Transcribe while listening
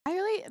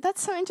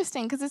that's so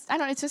interesting because I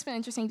don't know, it's just been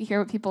interesting to hear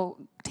what people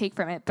take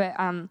from it. But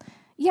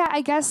yeah,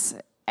 I guess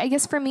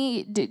for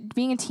me,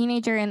 being a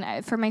teenager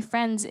and for my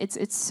friends,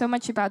 it's so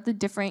much about the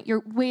different.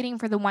 You're waiting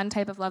for the one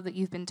type of love that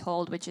you've been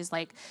told, which is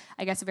like,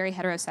 I guess, a very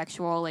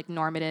heterosexual, like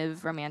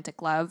normative,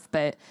 romantic love.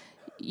 But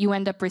you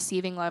end up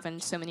receiving love in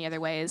so many other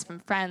ways from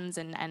friends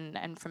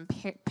and from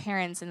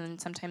parents, and then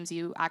sometimes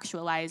you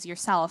actualize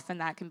yourself,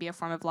 and that can be a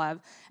form of love.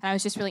 And I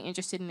was just really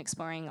interested in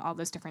exploring all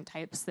those different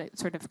types that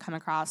sort of come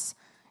across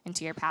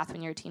into your path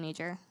when you're a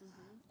teenager.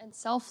 And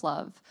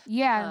self-love,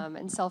 yeah,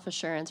 and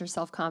self-assurance or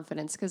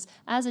self-confidence, because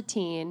as a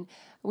teen,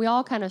 we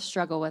all kind of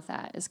struggle with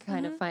that, is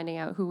kind of finding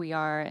out who we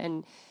are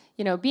and,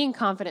 you know, being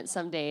confident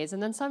some days,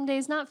 and then some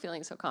days not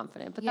feeling so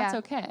confident, but that's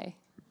okay.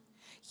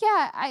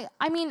 Yeah,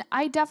 I mean,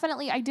 I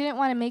didn't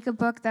want to make a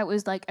book that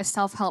was like a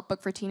self-help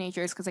book for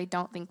teenagers because I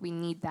don't think we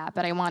need that,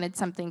 but I wanted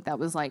something that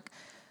was like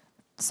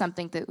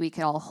something that we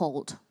could all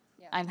hold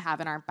and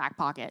have in our back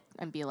pocket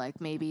and be like,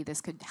 maybe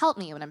this could help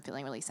me when I'm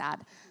feeling really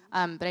sad.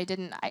 But I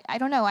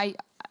don't know,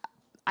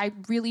 I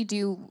really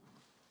do,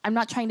 I'm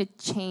not trying to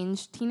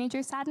change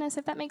teenager sadness,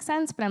 if that makes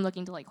sense, but I'm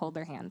looking to like hold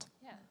their hand.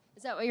 Yeah.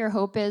 Is that what your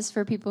hope is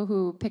for people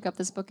who pick up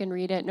this book and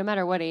read it, no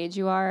matter what age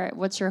you are?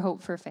 What's your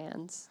hope for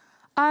fans?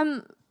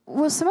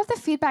 Well, some of the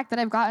feedback that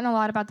I've gotten a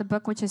lot about the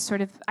book, which is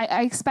sort of,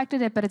 I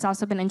expected it, but it's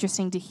also been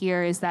interesting to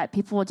hear, is that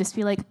people will just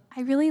be like,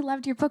 I really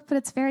loved your book, but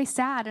it's very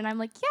sad. And I'm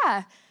like,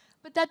 yeah,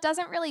 but that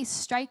doesn't really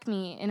strike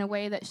me in a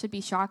way that should be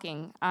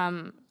shocking.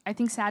 I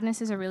think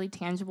sadness is a really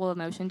tangible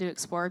emotion to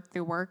explore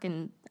through work,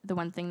 and the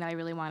one thing that I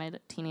really wanted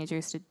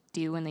teenagers to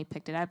do when they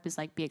picked it up is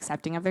like be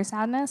accepting of their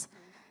sadness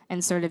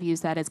and sort of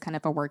use that as kind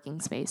of a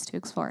working space to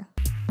explore.